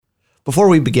Before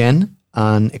we begin,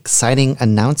 an exciting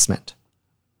announcement.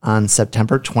 On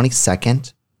September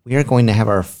 22nd, we are going to have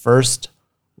our first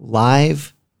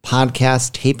live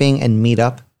podcast taping and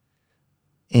meetup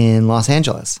in Los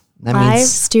Angeles. That live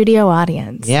studio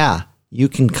audience. Yeah. You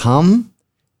can come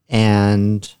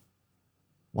and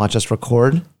watch us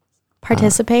record.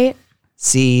 Participate.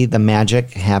 See the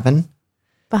magic happen.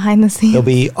 Behind the scenes. There'll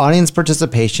be audience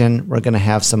participation. We're going to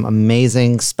have some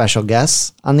amazing special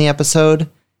guests on the episode.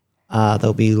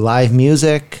 There'll be live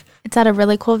music. It's at a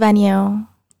really cool venue.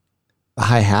 The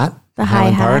Hi-Hat. The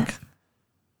Hi-Hat. Park.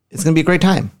 It's going to be a great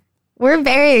time. We're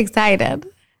very excited.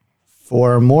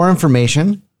 For more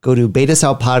information, go to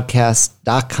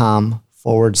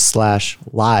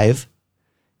betacelpodcast.com/live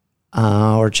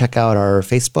or check out our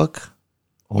Facebook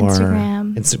or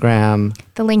Instagram.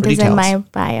 The link is in my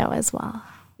bio as well.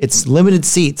 It's limited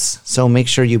seats, so make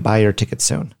sure you buy your ticket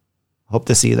soon. Hope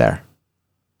to see you there.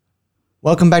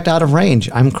 Welcome back to Out of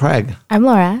Range. I'm Craig. I'm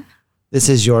Laura. This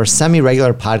is your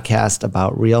semi-regular podcast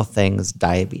about real things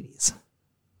diabetes.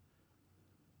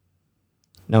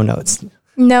 No notes.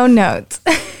 No notes.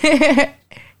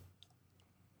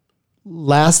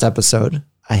 Last episode,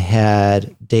 I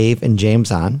had Dave and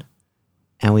James on,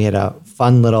 and we had a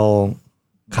fun little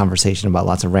conversation about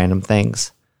lots of random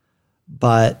things.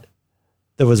 But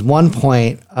there was one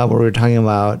point where we were talking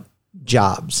about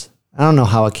jobs. I don't know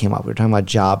how it came up. We were talking about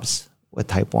jobs with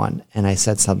type 1. And I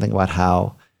said something about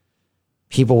how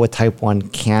people with type 1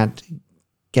 can't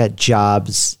get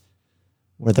jobs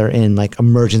where they're in like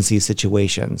emergency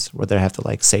situations where they have to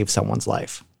like save someone's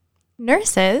life.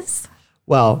 Nurses.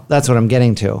 Well, that's what I'm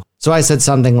getting to. So I said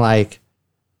something like,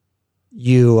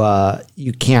 you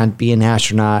can't be an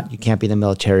astronaut, you can't be in the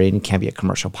military, and you can't be a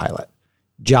commercial pilot.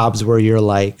 Jobs where you're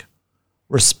like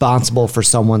responsible for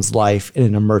someone's life in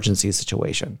an emergency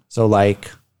situation. So like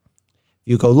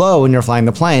you go low and you're flying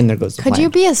the plane, there goes the plane. Could you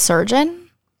be a surgeon?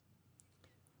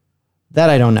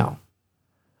 That I don't know.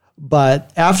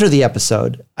 But after the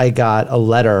episode, I got a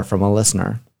letter from a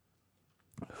listener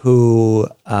who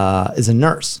is a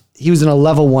nurse. He was in a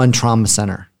level 1 trauma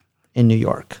center in New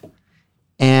York.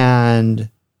 And,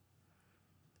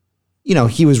 you know,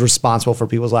 he was responsible for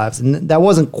people's lives. And that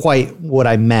wasn't quite what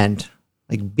I meant,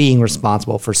 like being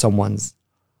responsible for someone's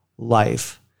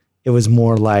life. It was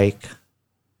more like...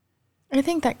 I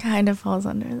think that kind of falls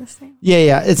under the same.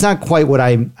 Yeah. It's not quite what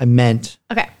I meant.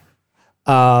 Okay.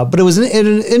 But it was an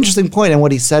interesting point. And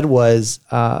what he said was,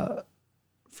 for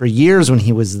years when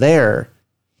he was there,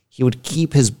 he would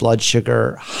keep his blood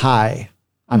sugar high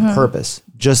on purpose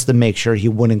just to make sure he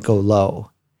wouldn't go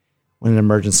low when an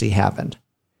emergency happened.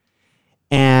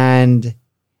 And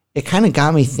it kind of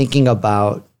got me thinking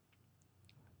about,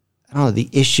 I don't know, the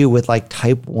issue with like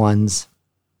type 1s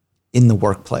in the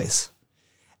workplace.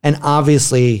 And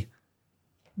obviously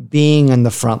being on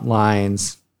the front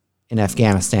lines in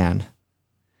Afghanistan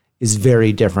is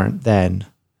very different than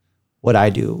what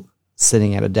I do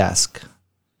sitting at a desk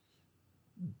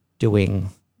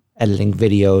editing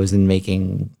videos and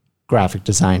making graphic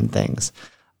design things.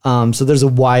 So there's a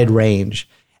wide range.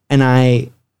 And I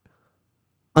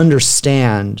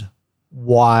understand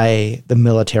why the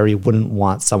military wouldn't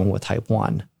want someone with type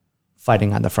 1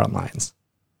 fighting on the front lines.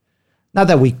 Not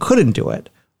that we couldn't do it,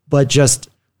 but just...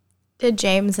 Did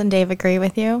James and Dave agree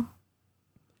with you?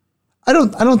 I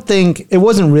don't think... It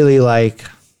wasn't really like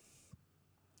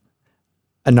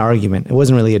an argument. It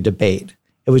wasn't really a debate.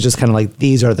 It was just kind of like,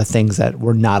 these are the things that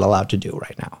we're not allowed to do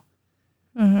right now.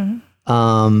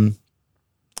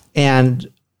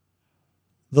 And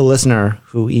the listener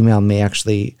who emailed me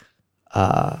actually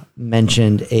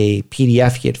mentioned a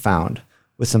PDF he had found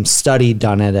with some study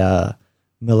done at a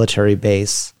military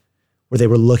base where they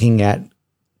were looking at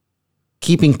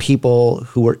keeping people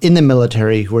who were in the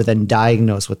military who were then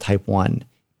diagnosed with type 1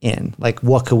 in. Like,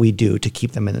 what could we do to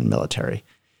keep them in the military?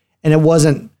 And it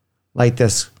wasn't like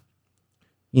this,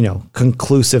 you know,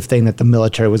 conclusive thing that the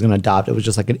military was going to adopt. It was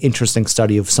just like an interesting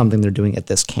study of something they're doing at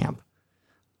this camp.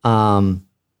 What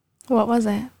was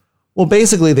it? Well,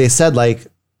 basically they said like,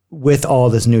 with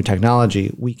all this new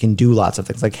technology, we can do lots of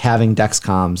things. Like having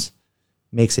Dexcoms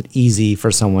makes it easy for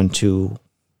someone to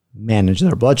manage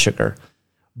their blood sugar.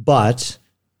 But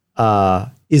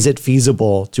is it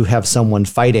feasible to have someone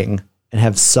fighting and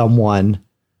have someone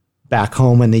back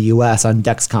home in the US on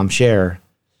Dexcom Share,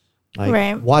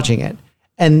 like watching it?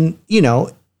 And, you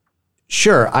know,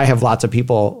 sure, I have lots of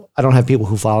people. I don't have people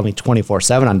who follow me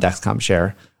 24/7 on Dexcom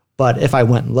Share. But if I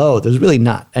went low, there's really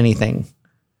not anything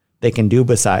they can do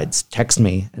besides text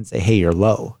me and say, hey, you're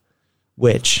low,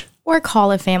 Or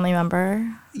call a family member.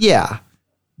 Yeah.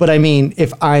 But I mean,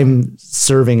 if I'm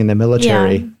serving in the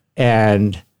military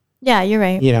and... Yeah, you're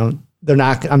right. You know, I'm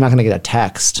not going to get a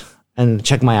text and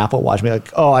check my Apple Watch and be like,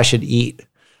 oh, I should eat.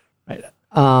 Right.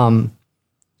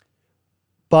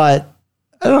 But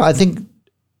I don't know. I think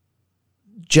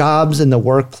jobs in the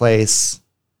workplace,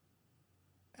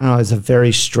 I don't know, is a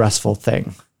very stressful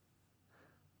thing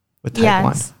with type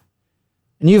 1.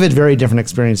 And you've had very different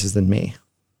experiences than me.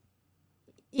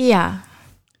 Yeah.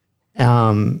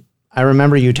 I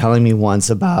remember you telling me once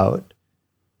about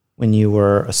when you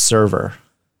were a server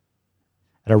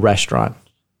at a restaurant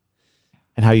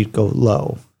and how you'd go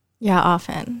low. Yeah,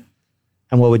 often.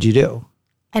 And what would you do?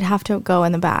 I'd have to go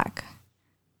in the back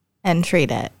and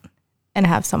treat it and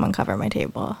have someone cover my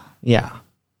table. Yeah.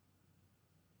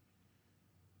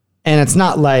 And it's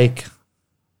not like,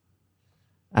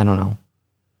 I don't know,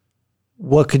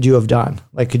 what could you have done?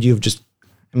 Like, could you have just,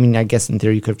 I mean, I guess in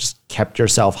theory you could have just kept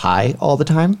yourself high all the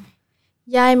time?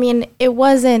 Yeah, I mean, it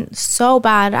wasn't so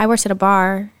bad. I worked at a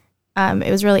bar.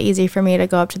 It was really easy for me to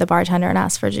go up to the bartender and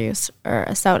ask for juice or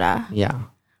a soda. Yeah.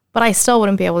 But I still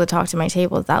wouldn't be able to talk to my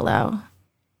tables that low.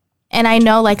 And I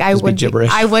know, like, I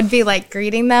would be like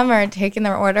greeting them or taking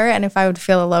their order. And if I would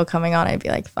feel a low coming on, I'd be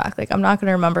like, fuck, like, I'm not going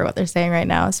to remember what they're saying right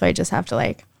now. So I just have to,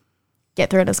 like, get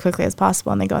through it as quickly as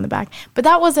possible and then go in the back. But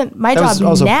that wasn't my job now. That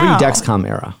was also pre-Dexcom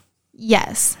era.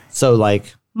 Yes. So,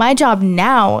 like, my job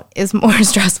now is more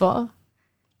stressful.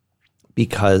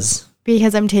 Because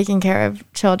I'm taking care of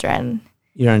children.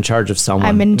 You're in charge of someone.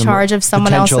 I'm in charge of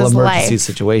someone else's life. Potential emergency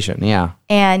situation, yeah.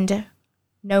 And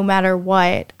no matter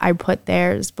what, I put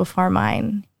theirs before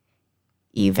mine,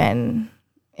 even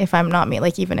if I'm not me,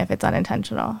 like, even if it's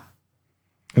unintentional.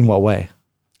 In what way?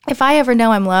 If I ever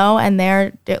know I'm low and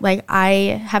they're, like,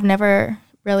 I have never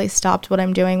really stopped what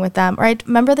I'm doing with them. Or I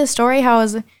remember the story how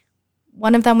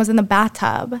one of them was in the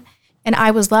bathtub and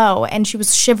I was low and she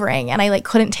was shivering and I, like,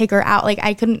 couldn't take her out. Like,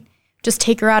 I couldn't just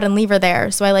take her out and leave her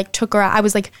there. So I, like, took her out. I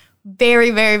was, like,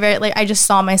 very, very, very, like, I just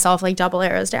saw myself, like, double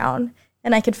arrows down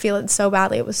and I could feel it so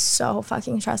badly. It was so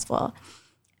fucking stressful.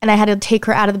 And I had to take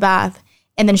her out of the bath.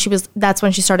 And then that's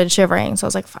when she started shivering. So I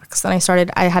was like, fuck. So then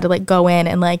I had to, like, go in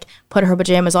and, like, put her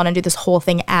pajamas on and do this whole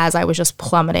thing as I was just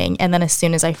plummeting. And then as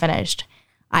soon as I finished,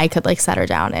 I could, like, set her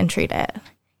down and treat it.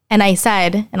 And I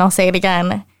said, and I'll say it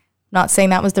again, not saying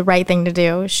that was the right thing to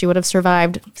do. She would have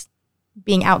survived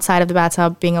being outside of the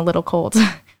bathtub, being a little cold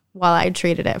while I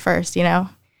treated it first, you know?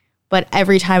 But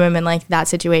every time I'm in, like, that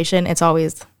situation, it's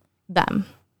always them.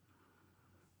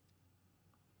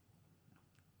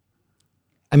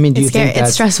 I mean, do you think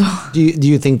it's stressful? Do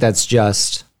you think that's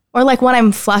just... Or, like, when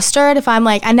I'm flustered, if I'm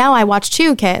like, and now I watch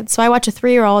 2 kids. So I watch a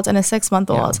 3-year-old and a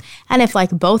 6-month-old. Yeah. And if, like,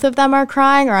 both of them are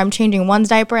crying or I'm changing one's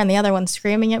diaper and the other one's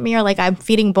screaming at me, or, like, I'm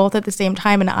feeding both at the same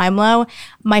time and I'm low,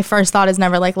 my first thought is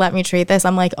never, like, let me treat this.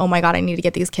 I'm like, oh my God, I need to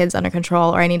get these kids under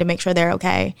control or I need to make sure they're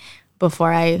okay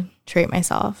before I treat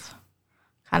myself,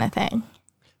 kind of thing.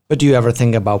 But do you ever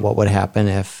think about what would happen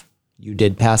if you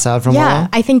did pass out from Yeah,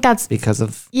 I think that's... Because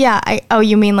of... Yeah.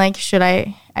 You mean, like,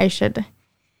 I should...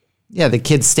 Yeah, the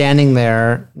kid's standing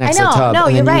there next to the tub. No,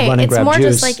 and you're right. It's more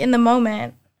juice, just, like, in the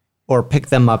moment. Or pick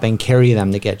them up and carry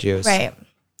them to get juice. Right.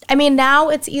 I mean, now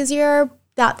it's easier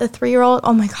that the 3-year-old...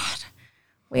 Oh, my God.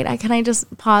 Wait, can I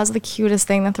just pause the cutest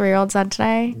thing the 3-year-old said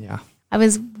today? Yeah. I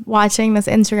was watching this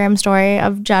Instagram story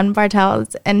of Jen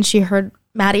Bartels, and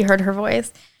Maddie heard her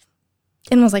voice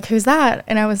and was like, who's that?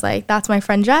 And I was like, that's my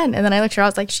friend Jen. And then I looked at her, I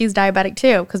was like, she's diabetic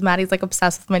too, because Maddie's, like,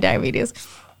 obsessed with my diabetes.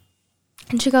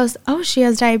 And she goes, oh, she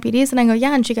has diabetes? And I go,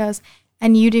 yeah. And she goes,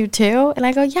 and you do too? And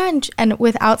I go, yeah. And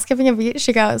without skipping a beat,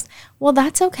 she goes, well,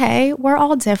 that's okay. We're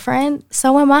all different.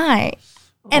 So am I.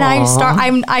 And I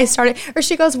started, or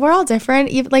she goes, we're all different.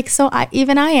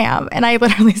 Even I am. And I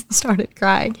literally started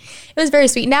crying. It was very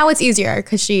sweet. Now it's easier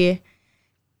because she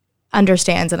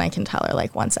understands and I can tell her,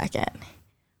 like, 1 second.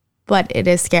 But it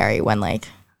is scary when, like,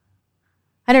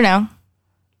 I don't know.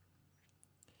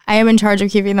 I am in charge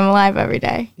of keeping them alive every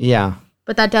day. Yeah.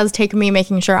 But that does take me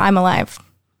making sure I'm alive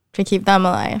to keep them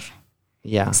alive.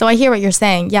 Yeah. So I hear what you're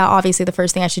saying. Yeah, obviously the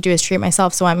first thing I should do is treat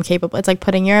myself so I'm capable. It's like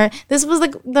this was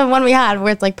like the one we had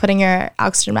where it's like putting your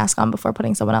oxygen mask on before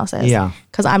putting someone else's. Yeah.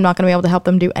 Because I'm not going to be able to help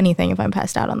them do anything if I'm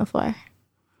passed out on the floor.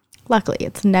 Luckily,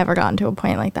 it's never gotten to a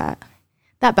point like that.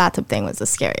 That bathtub thing was the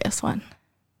scariest one.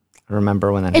 I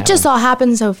remember when that happened. It just all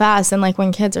happened so fast. And, like,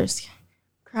 when kids are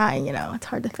crying, you know, it's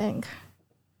hard to think.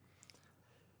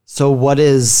 So what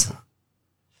is...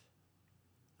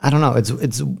 I don't know.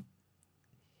 It's. Or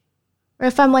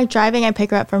if I'm, like, driving, I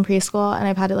pick her up from preschool and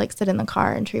I've had to, like, sit in the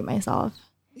car and treat myself.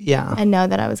 Yeah. And know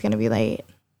that I was going to be late.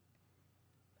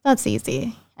 That's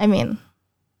easy. I mean,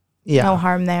 no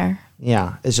harm there.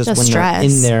 Yeah. It's just when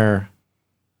stress. They're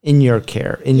in your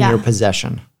care, in your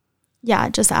possession. Yeah,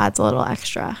 it just adds a little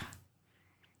extra.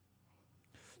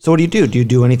 So what do you do? Do you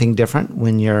do anything different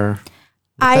when you're with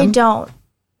I them? don't.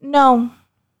 No.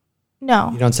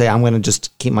 You don't say, I'm going to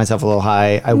just keep myself a little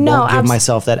high. I No, won't give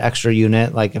myself that extra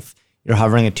unit. Like if you're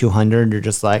hovering at 200, you're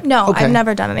just like, No, okay. I've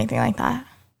never done anything like that.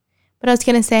 But I was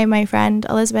going to say my friend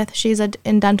Elizabeth, she's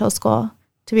in dental school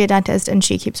to be a dentist, and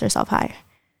she keeps herself high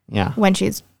Yeah. when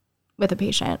she's with a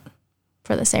patient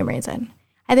for the same reason.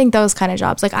 I think those kind of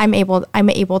jobs, like I'm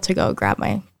able to go grab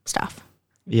my stuff.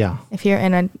 Yeah. If you're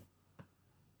in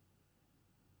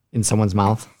Someone's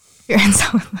mouth.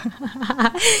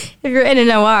 if you're in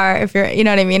an OR, if you're, you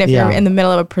know what I mean? If Yeah. you're in the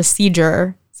middle of a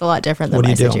procedure, it's a lot different than What do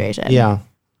my you do? situation. Yeah.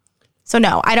 So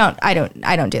no, I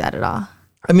don't do that at all.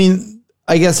 I mean,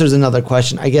 I guess there's another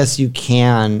question. I guess you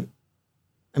can,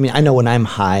 I mean, I know when I'm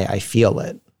high, I feel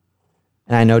it.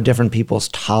 And I know different people's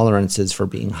tolerances for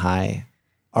being high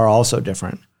are also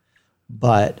different.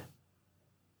 But,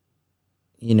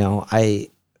 you know, I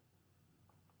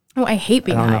hate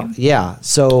being don't high. know. Yeah.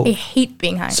 So I hate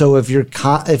being high. So if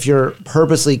you're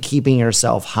purposely keeping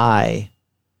yourself high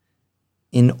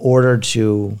in order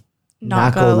to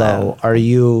not go low, are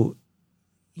you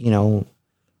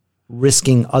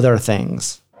risking other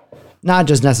things? Not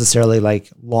just necessarily like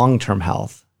long-term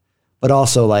health, but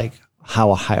also like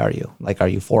how high are you? Like, are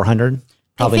you 400?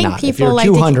 Probably I think not. people If you're like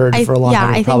 200 for a long time, I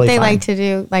you're think probably they fine. like to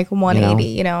do like 180,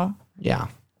 you know? Yeah.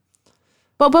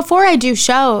 But before I do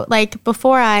show, like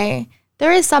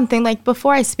there is something like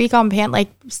before I speak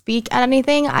speak at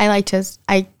anything, I like to,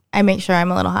 I make sure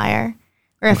I'm a little higher.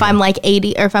 Or if I'm like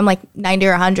 80 or if I'm like 90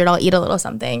 or 100, I'll eat a little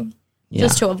something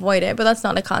just to avoid it. But that's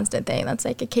not a constant thing. That's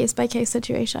like a case by case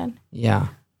situation. Yeah.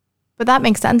 But that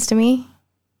makes sense to me.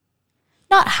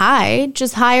 Not high,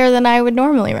 just higher than I would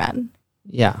normally run.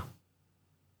 Yeah.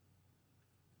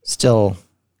 Still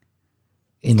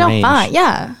in Still range. fine,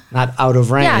 yeah. Not out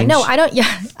of range. Yeah, no, I don't.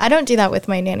 Yeah, I don't do that with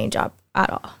my nanny job at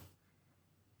all.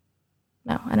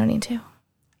 No, I don't need to.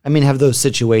 I mean, have those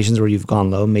situations where you've gone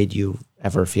low made you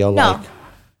ever feel No, like,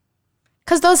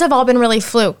 because those have all been really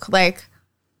fluke. Like,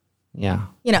 yeah,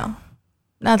 you know,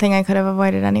 nothing I could have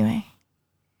avoided anyway.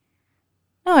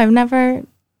 No, I've never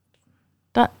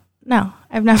done. No,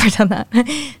 I've never done that.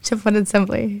 To put it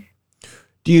simply.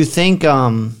 do you think,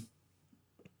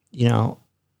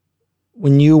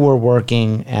 when you were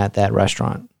working at that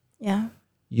restaurant, Yeah.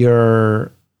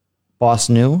 your boss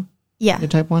knew Yeah. you're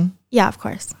type 1? Yeah, of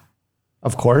course.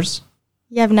 Of course.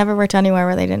 Yeah, I've never worked anywhere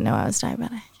where they didn't know I was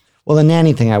diabetic. Well, the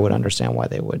nanny thing, I would understand why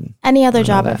they wouldn't. Any other I know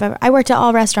job that. I've ever. I worked at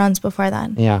all restaurants before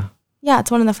then. Yeah. Yeah,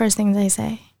 it's one of the first things they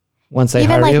say. Once they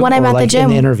Even, hire like, you, when I'm or at the like gym. in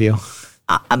the interview.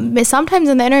 Sometimes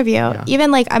in the interview, Yeah.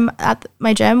 even like I'm at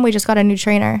my gym, we just got a new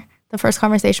trainer. The first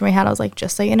conversation we had, I was like,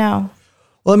 just so you know.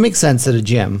 Well, it makes sense at a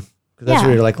gym because that's Yeah.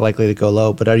 where you're like likely to go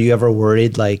low. But are you ever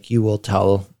worried like you will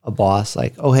tell a boss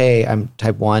like, oh, hey, I'm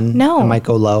type 1. No. I might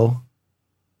go low.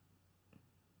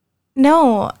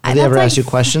 No. Have they ever asked you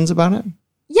questions about it?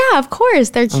 Yeah, of course.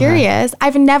 They're curious.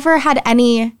 I've never had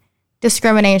any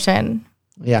discrimination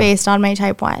Yeah. based on my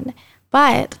type 1.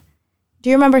 But do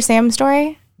you remember Sam's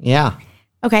story? Yeah.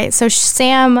 Okay, so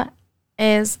Sam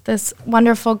is this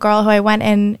wonderful girl who I went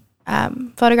and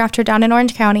photographed her down in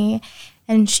Orange County.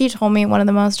 And she told me one of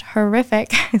the most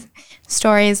horrific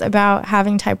stories about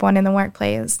having type 1 in the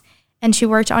workplace. And she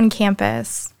worked on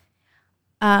campus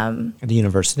At a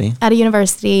university. at a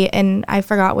university, and I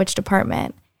forgot which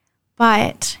department.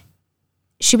 But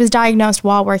she was diagnosed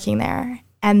while working there,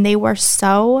 and they were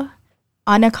so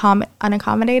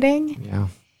unaccommodating. Yeah.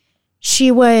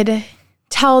 She would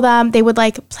tell them, they would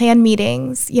like plan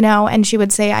meetings, you know, and she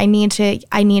would say, I need to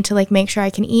like make sure I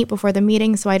can eat before the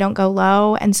meeting so I don't go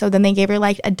low. And so then they gave her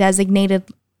like a designated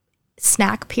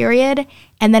snack period,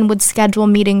 and then would schedule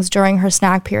meetings during her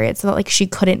snack period so that like she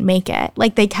couldn't make it.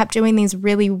 Like they kept doing these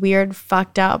really weird,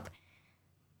 fucked up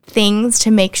things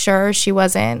to make sure she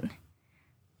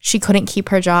couldn't keep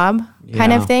her job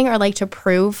kind Yeah. of thing, or like to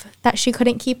prove that she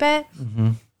couldn't keep it.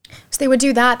 So they would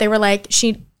do that. They were like,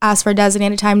 she asked for a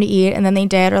designated time to eat, and then they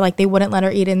did, or like they wouldn't let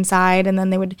her eat inside. And then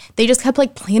they just kept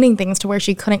like planning things to where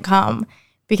she couldn't come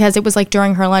because it was like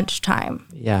during her lunchtime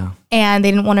Yeah. and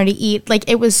they didn't want her to eat. Like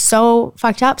it was so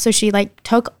fucked up. So she like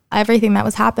took everything that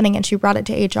was happening and she brought it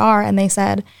to HR, and they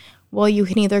said, well, you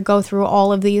can either go through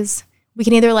all of these. We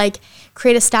can either like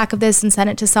create a stack of this and send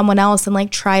it to someone else and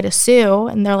like try to sue.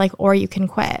 And they're like, or you can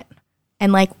quit.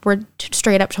 And like we're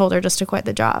straight up told her just to quit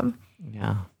the job.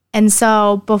 Yeah. And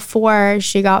so before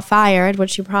she got fired,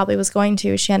 which she probably was going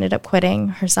to, she ended up quitting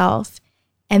herself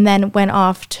and then went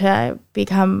off to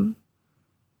become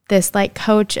this like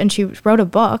coach, and she wrote a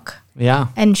book. Yeah.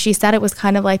 And she said it was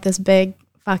kind of like this big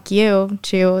fuck you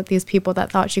to these people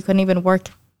that thought she couldn't even work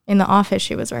in the office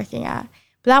she was working at.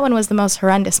 But that one was the most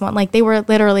horrendous one. Like they were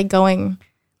literally going,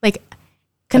 like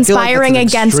I feel like conspiring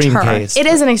that's an against extreme her. case. It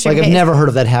is an extreme Like case. I've never heard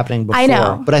of that happening before. I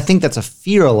know. But I think that's a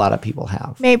fear a lot of people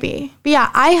have. Maybe. But yeah,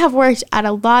 I have worked at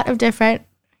a lot of different,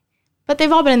 but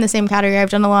they've all been in the same category. I've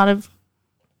done a lot of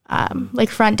like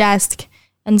front desk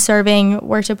and serving,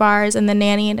 worked at bars and then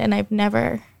nannied, and I've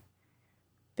never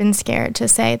been scared to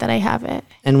say that I have it.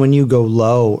 And when you go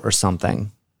low or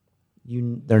something,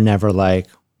 they're never like,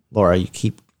 Laura, you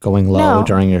keep going low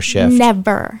during your shift.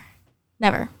 Never.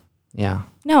 Yeah.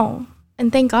 No.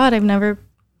 And thank God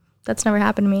that's never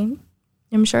happened to me.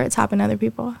 I'm sure it's happened to other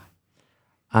people.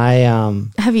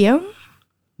 Have you?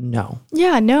 No.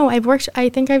 Yeah, no. I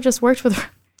think I've just worked with.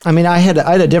 I mean, I had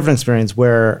a different experience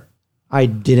where I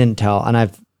didn't tell, and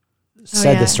I've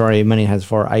said this story many times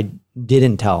before. I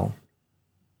didn't tell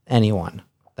anyone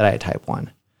that I had type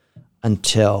 1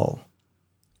 until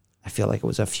I feel like it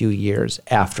was a few years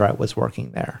after I was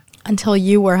working there. Until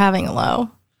you were having a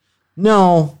low.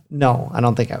 No, I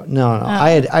don't think no. Oh. I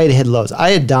had hit lows.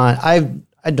 I'd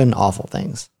done awful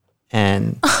things.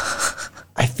 And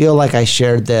I feel like I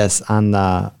shared this on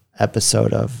the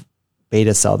episode of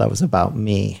Beta Cell that was about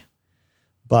me.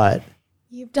 But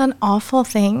you've done awful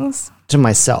things to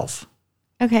myself.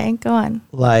 Okay, go on.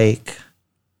 Like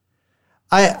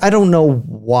I don't know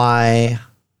why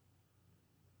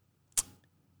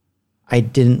I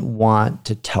didn't want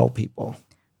to tell people.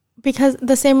 Because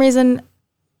the same reason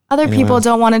other people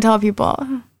don't want to tell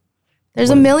people. There's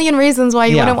a million reasons why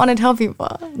you wouldn't want to tell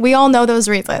people. We all know those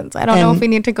reasons. I don't know if we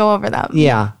need to go over them.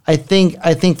 Yeah. I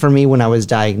think for me, when I was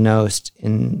diagnosed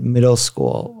in middle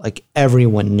school, like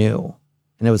everyone knew.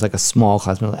 And it was like a small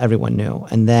class, everyone knew.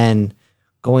 And then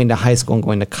going to high school and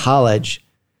going to college,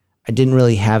 I didn't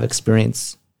really have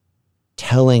experience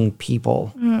telling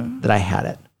people that I had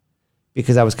it.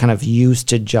 Because I was kind of used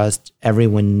to just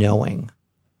everyone knowing.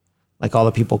 Like all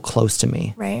the people close to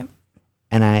me. Right.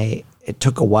 And it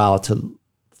took a while to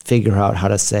figure out how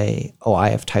to say, oh, I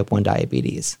have type 1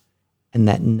 diabetes, and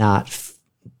that not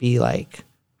be like,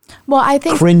 well, I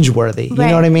think cringeworthy. You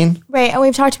know what I mean? Right. And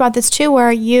we've talked about this too,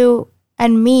 where you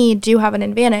and me do have an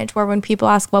advantage where when people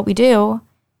ask what we do,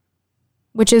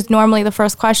 which is normally the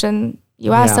first question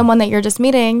you ask someone that you're just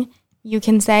meeting, you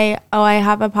can say, oh, I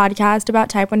have a podcast about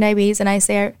type 1 diabetes. And I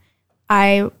say,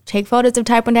 I take photos of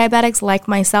type 1 diabetics like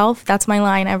myself. That's my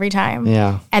line every time.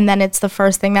 Yeah. And then it's the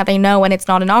first thing that they know, and it's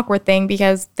not an awkward thing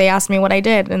because they asked me what I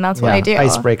did, and that's what I do.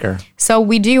 Icebreaker. So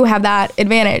we do have that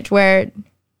advantage where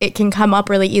it can come up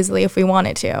really easily if we want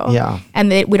it to. Yeah. And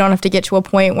we don't have to get to a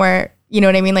point where, you know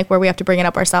what I mean? Like where we have to bring it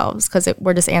up ourselves because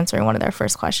we're just answering one of their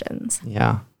first questions.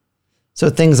 Yeah. So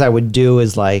things I would do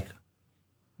is like,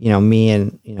 me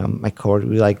and, my coworker,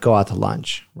 we like go out to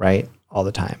lunch, right? All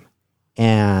the time.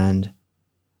 And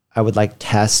I would like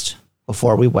test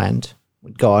before we went.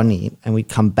 We'd go out and eat, and we'd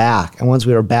come back. And once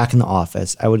we were back in the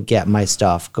office, I would get my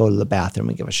stuff, go to the bathroom,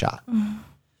 and give a shot.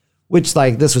 Which,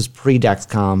 like, this was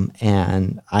pre-Dexcom,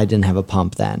 and I didn't have a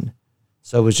pump then.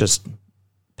 So it was just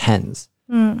pens.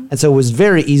 And so it was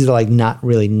very easy to, like, not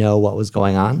really know what was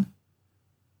going on.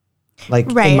 Like,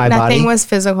 in my body. Nothing was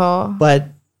physical. But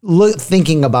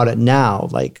thinking about it now,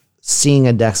 like, seeing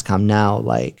a Dexcom now,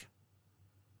 like,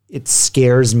 it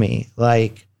scares me.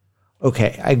 Like,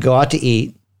 okay, I go out to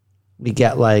eat. We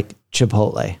get like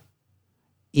Chipotle.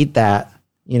 Eat that.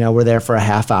 We're there for a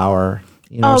half hour.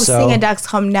 Seeing a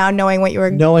Dexcom now, knowing what you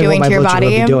were knowing doing what my to your blood sugar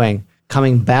body. would be doing.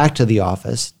 Coming back to the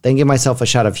office, then give myself a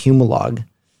shot of Humalog.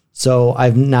 So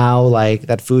I've now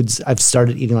I've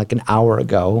started eating like an hour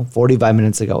ago, 45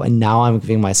 minutes ago, and now I'm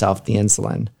giving myself the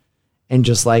insulin. And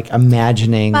just like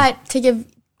imagining But to give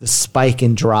the spike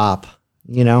and drop.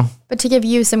 But to give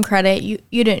you some credit,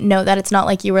 you didn't know that. It's not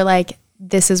like you were like,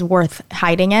 this is worth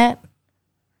hiding it.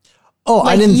 Oh,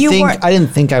 like I didn't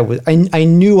think I was. I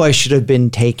knew I should have been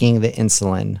taking the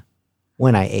insulin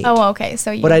when I ate. Oh, okay.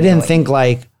 But I didn't think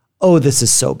like, oh, this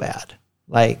is so bad.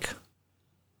 Like,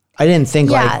 I didn't think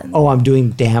like, oh, I'm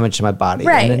doing damage to my body.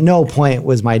 Right. And at no point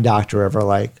was my doctor ever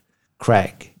like,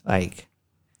 Craig, like,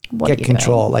 get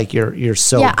control. Doing? Like you're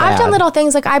so bad. I've done little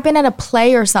things. Like I've been at a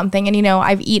play or something and,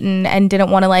 I've eaten and didn't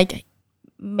want to like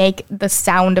make the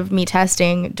sound of me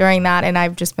testing during that. And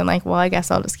I've just been like, well, I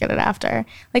guess I'll just get it after.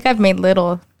 Like I've made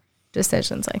little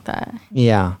decisions like that.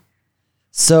 Yeah.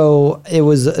 So it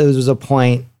was a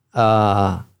point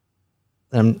that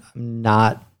I'm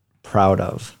not proud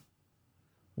of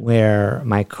where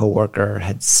my coworker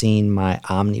had seen my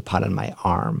Omnipod on my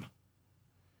arm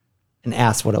and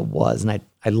asked what it was. And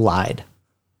I lied.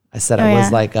 I said it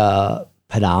was like a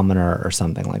pedometer or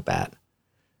something like that.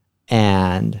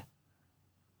 And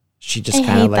she just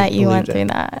kind of like that you went it. through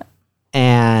that.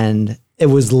 And it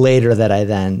was later that I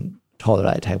then told her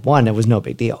I had type 1. It was no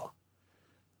big deal.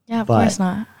 Yeah, of course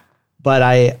not. But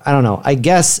I don't know. I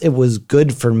guess it was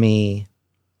good for me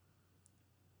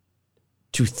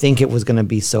to think it was going to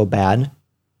be so bad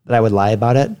that I would lie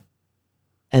about it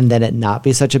and then it not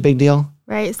be such a big deal.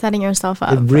 Right, setting yourself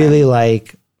up. It really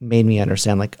like made me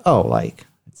understand like, oh, like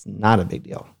it's not a big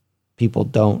deal. People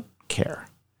don't care.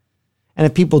 And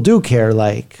if people do care,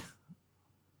 like,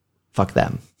 fuck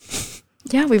them.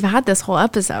 Yeah, we've had this whole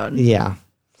episode. Yeah.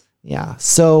 Yeah.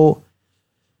 So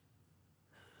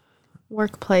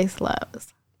workplace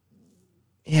lows.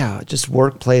 Yeah, just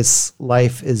workplace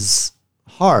life is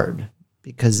hard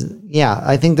because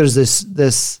I think there's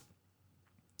this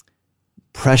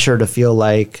pressure to feel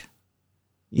like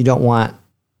you don't want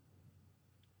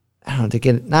to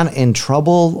get not in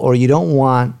trouble, or you don't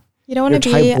want to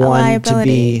be a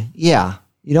liability.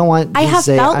 You don't want I to have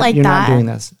say, felt like you're that. not doing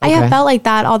this. I have felt like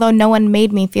that, although no one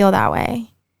made me feel that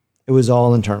way. It was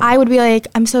all internal. I would be like,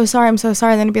 I'm so sorry. And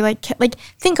then it'd be like,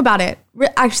 think about it.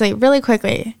 Actually, really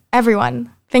quickly,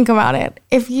 everyone, think about it.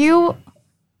 If you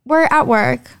were at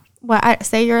work,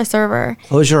 say you're a server.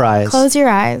 Close your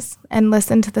eyes and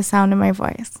listen to the sound of my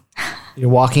voice. You're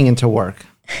walking into work.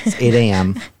 It's 8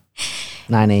 a.m.,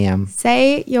 9 a.m.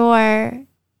 Say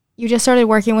you just started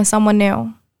working with someone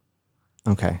new.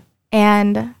 Okay.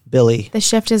 And Billy, the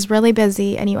shift is really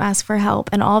busy and you ask for help.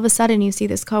 And all of a sudden you see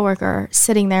this coworker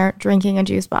sitting there drinking a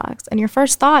juice box. And your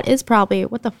first thought is probably,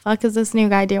 what the fuck is this new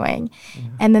guy doing? Yeah.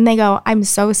 And then they go, I'm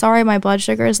so sorry, my blood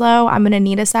sugar is low. I'm going to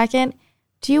need a second.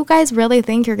 Do you guys really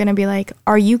think you're going to be like,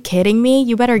 are you kidding me?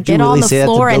 You better get on the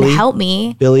floor and help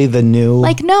me. Billy, the new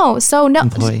no. So no.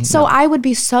 Employee? So I would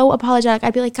be so apologetic.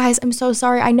 I'd be like, guys, I'm so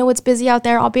sorry. I know it's busy out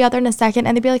there. I'll be out there in a second.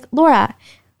 And they'd be like, Laura,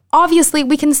 obviously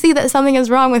we can see that something is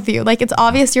wrong with you. Like, it's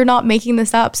obvious you're not making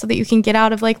this up so that you can get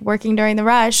out of like working during the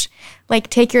rush. Like,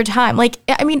 take your time. Like,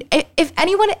 I mean, if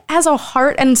anyone has a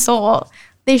heart and soul,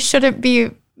 they shouldn't be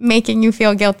making you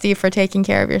feel guilty for taking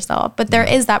care of yourself. But there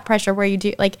is that pressure where you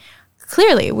do, like,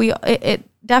 clearly it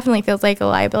definitely feels like a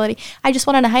liability. I just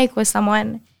went on a hike with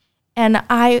someone and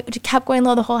I kept going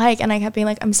low the whole hike and I kept being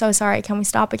like, I'm so sorry. Can we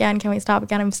stop again?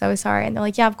 I'm so sorry. And they're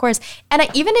like, yeah, of course. And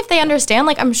even if they understand,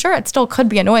 like, I'm sure it still could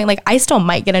be annoying. Like, I still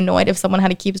might get annoyed if someone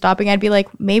had to keep stopping. I'd be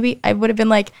like, maybe I would have been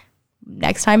like,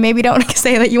 next time, maybe don't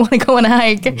say that you want to go on a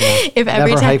hike. Yeah. If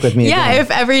every hike with me again.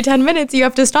 If every 10 minutes you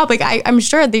have to stop, like, I'm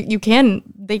sure that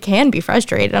they can be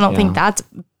frustrated. I don't think that's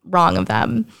wrong of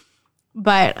them.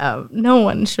 But no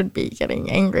one should be getting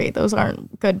angry. Those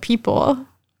aren't good people.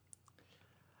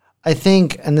 I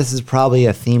think, and this is probably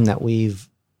a theme that we've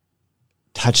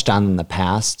touched on in the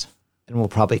past and we'll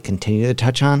probably continue to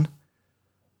touch on.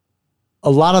 A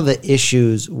lot of the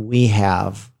issues we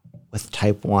have with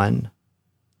type 1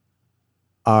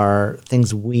 are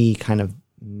things we kind of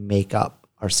make up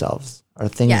ourselves, are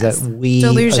things that we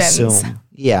delusions. Assume.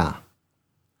 Yeah.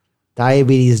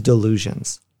 Diabetes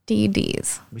delusions.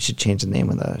 DDs. We should change the name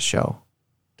of the show.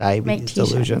 Diabetes Make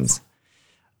delusions.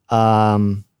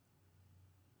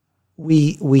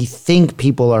 We think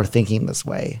people are thinking this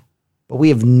way, but we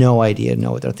have no idea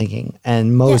what they're thinking.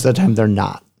 And most of the time they're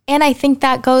not. And I think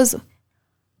that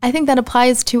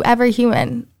applies to every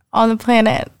human on the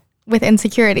planet with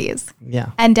insecurities.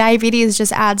 Yeah. And diabetes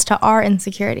just adds to our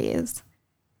insecurities.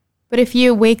 But if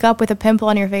you wake up with a pimple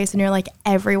on your face and you're like,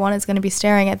 everyone is going to be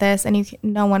staring at this and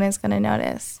no one is going to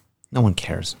notice. No one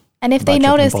cares. And if they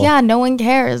notice, no one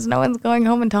cares. No one's going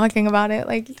home and talking about it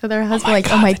like to their husband,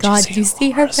 oh my God, did you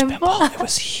see her pimple? It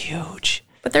was huge.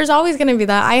 But there's always going to be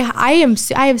that.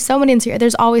 I have so many insecurities.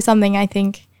 There's always something I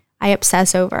think I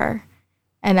obsess over.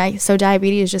 And so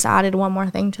diabetes just added one more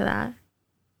thing to that.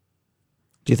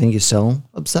 Do you think you still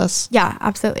obsess? Yeah,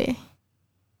 absolutely.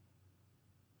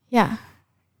 Yeah.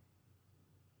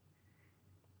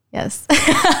 Yes.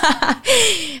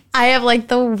 I have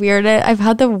I've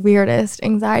had the weirdest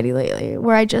anxiety lately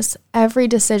where every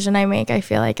decision I make, I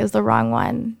feel like is the wrong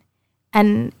one.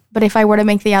 But if I were to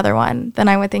make the other one, then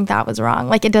I would think that was wrong.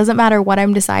 Like, it doesn't matter what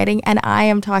I'm deciding. And I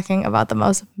am talking about the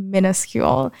most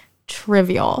minuscule,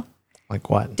 trivial. Like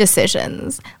what?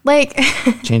 Decisions. Like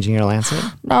changing your lancet?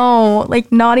 No, like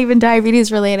not even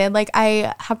diabetes related. Like,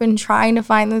 I have been trying to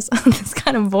find this, this is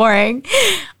kind of boring.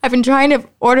 I've been trying to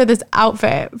order this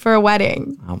outfit for a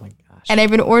wedding. Oh my gosh. And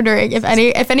I've been ordering, if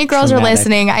any girls are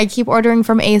listening, I keep ordering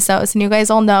from ASOS, and you guys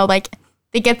all know, like,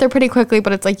 they get there pretty quickly,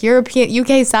 but it's like European,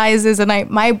 UK sizes, and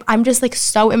I'm just like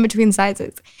so in between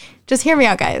sizes. Just hear me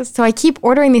out, guys. So I keep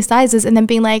ordering these sizes and then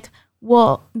being like,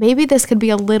 well, maybe this could be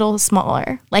a little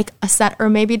smaller, like a set, or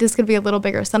maybe this could be a little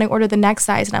bigger. So then I order the next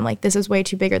size and I'm like, this is way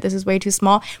too big or this is way too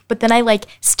small. But then I like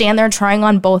stand there trying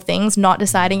on both things, not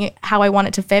deciding how I want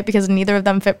it to fit because neither of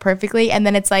them fit perfectly. And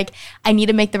then it's like, I need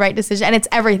to make the right decision. And it's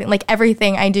everything, like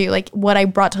everything I do, like what I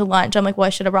brought to lunch, I'm like, well,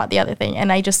 I should have brought the other thing.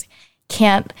 And I just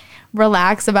can't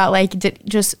relax about like,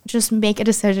 just make a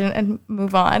decision and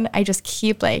move on. I just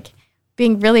keep like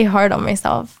being really hard on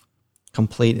myself.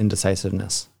 Complete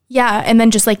indecisiveness. Yeah, and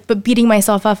then just like but beating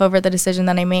myself up over the decision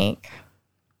that I make.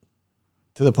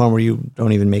 To the point where you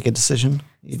don't even make a decision?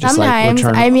 You just sometimes,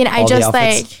 like I mean, I just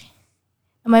outfits? like,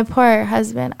 my poor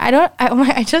husband.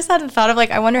 I just had the thought of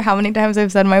like, I wonder how many times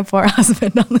I've said my poor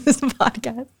husband on this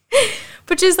podcast.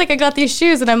 But just like, I got these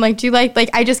shoes and I'm like, do you like,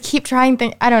 I just keep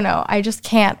trying I don't know. I just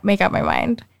can't make up my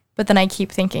mind. But then I keep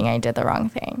thinking I did the wrong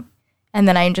thing. And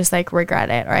then I just like regret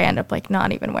it, or I end up like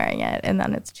not even wearing it. And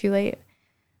then it's too late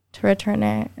to return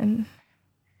it. And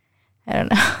I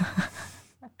don't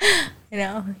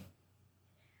know.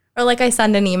 Or like I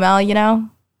send an email,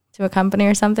 to a company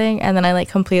or something, and then I like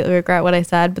completely regret what I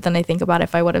said, but then I think about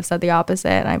if I would have said the opposite,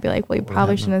 and I'd be like, well, you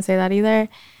probably shouldn't say that either.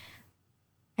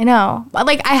 I know. But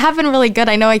like I have been really good.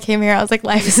 I know I came here, I was like,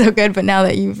 life is so good, but now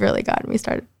that you've really gotten me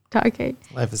started talking.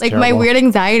 Life is like terrible. My weird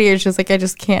anxiety is just like I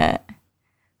just can't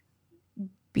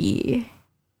be.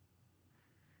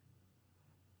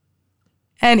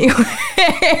 Anyway.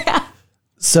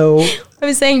 So I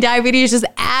was saying diabetes just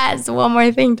adds one more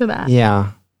thing to that.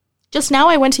 Yeah. Just now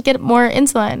I went to get more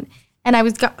insulin and I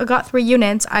got 3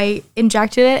 units. I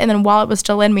injected it and then while it was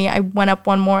still in me, I went up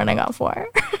one more and I got 4.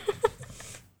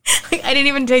 Like I didn't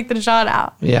even take the shot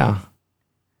out. Yeah.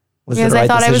 Because I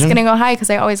thought I was going to go high because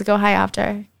I always go high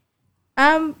after.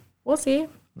 We'll see.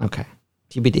 Okay.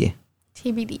 TBD.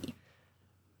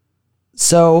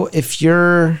 So if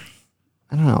you're,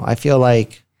 I don't know, I feel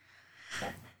like,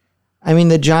 I mean,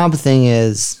 the job thing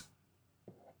is,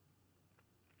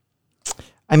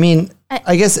 I mean,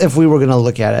 I guess if we were going to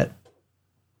look at it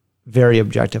very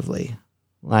objectively,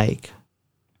 like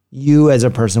you as a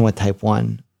person with type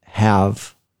 1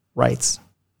 have rights,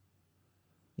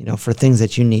 for things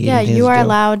that you need. Yeah, you are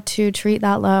allowed to treat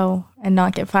that low and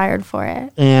not get fired for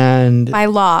it. And by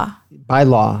law.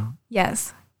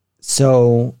 Yes.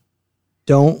 So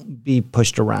don't be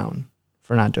pushed around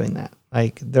for not doing that.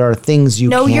 Like there are things you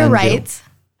can do. Know your rights.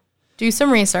 Do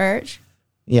some research.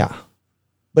 Yeah.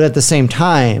 But at the same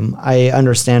time, I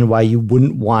understand why you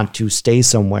wouldn't want to stay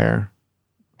somewhere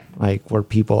like where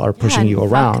people are pushing you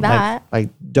around. Like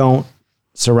don't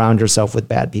surround yourself with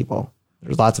bad people.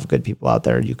 There's lots of good people out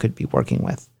there you could be working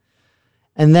with.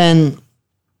 And then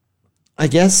I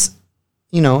guess,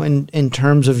 in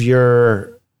terms of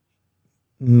your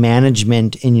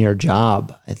management in your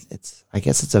job, I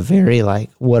guess it's a very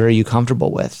like, what are you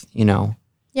comfortable with?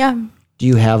 Yeah. Do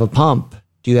you have a pump?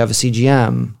 Do you have a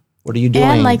CGM? What are you doing?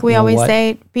 And like we always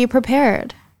say, be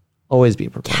prepared. Always be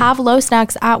prepared. Have low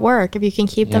snacks at work if you can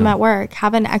keep them at work.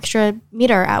 Have an extra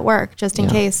meter at work just in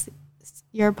case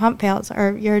your pump fails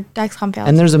or your Dexcom fails.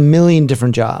 And there's a million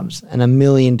different jobs and a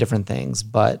million different things,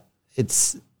 but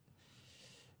it's,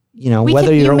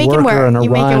 whether you're at work or on a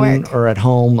run or at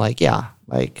home, like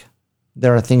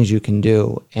there are things you can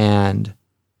do. And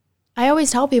I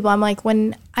always tell people, I'm like,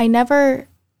 when I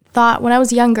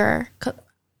was younger,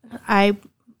 I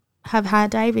have had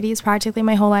diabetes practically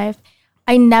my whole life.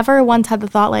 I never once had the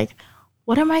thought like,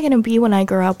 what am I going to be when I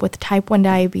grow up with type 1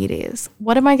 diabetes?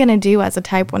 What am I going to do as a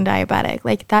type 1 diabetic?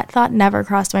 Like that thought never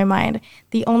crossed my mind.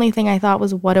 The only thing I thought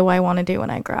was, what do I want to do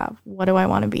when I grow up? What do I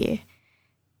want to be?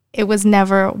 It was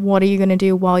never, what are you going to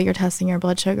do while you're testing your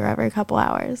blood sugar every couple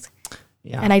hours?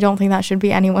 Yeah. And I don't think that should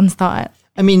be anyone's thought.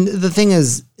 I mean, the thing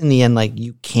is, in the end, like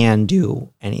you can do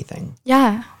anything.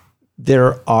 Yeah.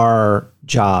 There are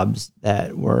jobs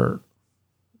that we're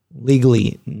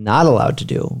legally not allowed to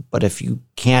do, but if you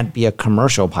can't be a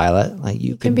commercial pilot, like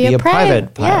you can be a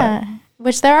private pilot. Yeah,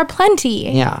 which there are plenty.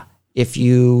 Yeah. If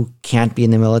you can't be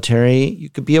in the military, you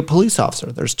could be a police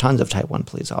officer. There's tons of type 1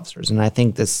 police officers. And I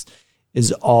think this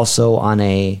is also on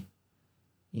a,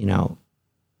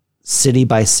 city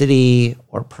by city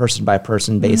or person by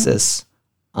person basis.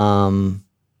 Yeah.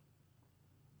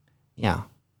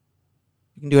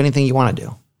 You can do anything you want to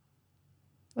do.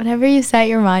 Whatever you set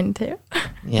your mind to.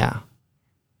 Yeah.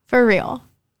 For real.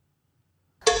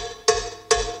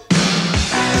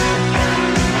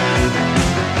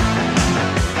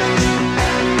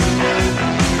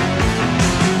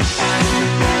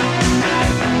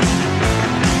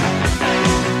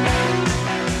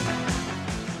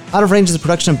 Out of Range is a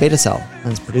production of Beta Cell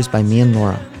and is produced by me and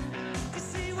Laura.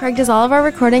 Craig does all of our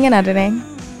recording and editing.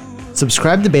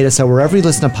 Subscribe to Beta Cell wherever you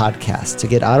listen to podcasts to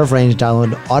get Out of Range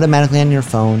downloaded automatically on your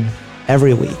phone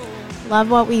every week.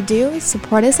 Love what we do?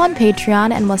 Support us on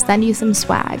Patreon and we'll send you some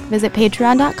swag. Visit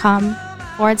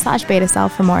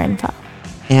patreon.com/betacell for more info.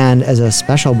 And as a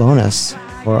special bonus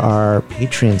for our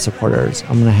Patreon supporters,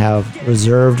 I'm going to have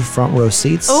reserved front row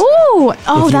seats. Oh,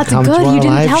 that's good. You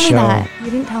didn't tell me show. that.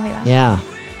 You didn't tell me that. Yeah.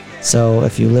 So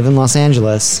if you live in Los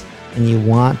Angeles and you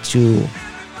want to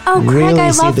Craig, really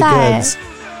I see love the that. goods,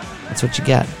 that's what you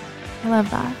get. I love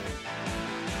that.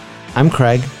 I'm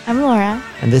Craig, I'm Laura.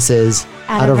 and this is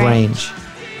Out of Range.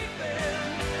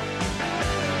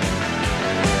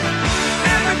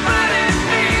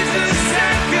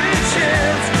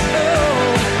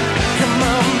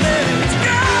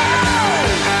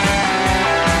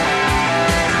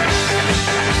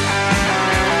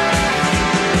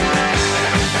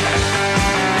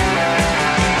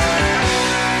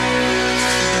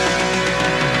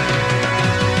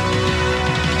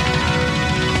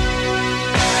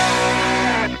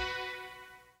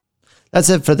 That's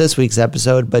it for this week's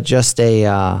episode, but just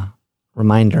a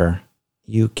reminder,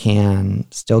 you can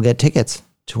still get tickets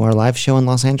to our live show in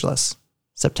Los Angeles,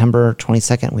 September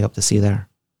 22nd. We hope to see you there.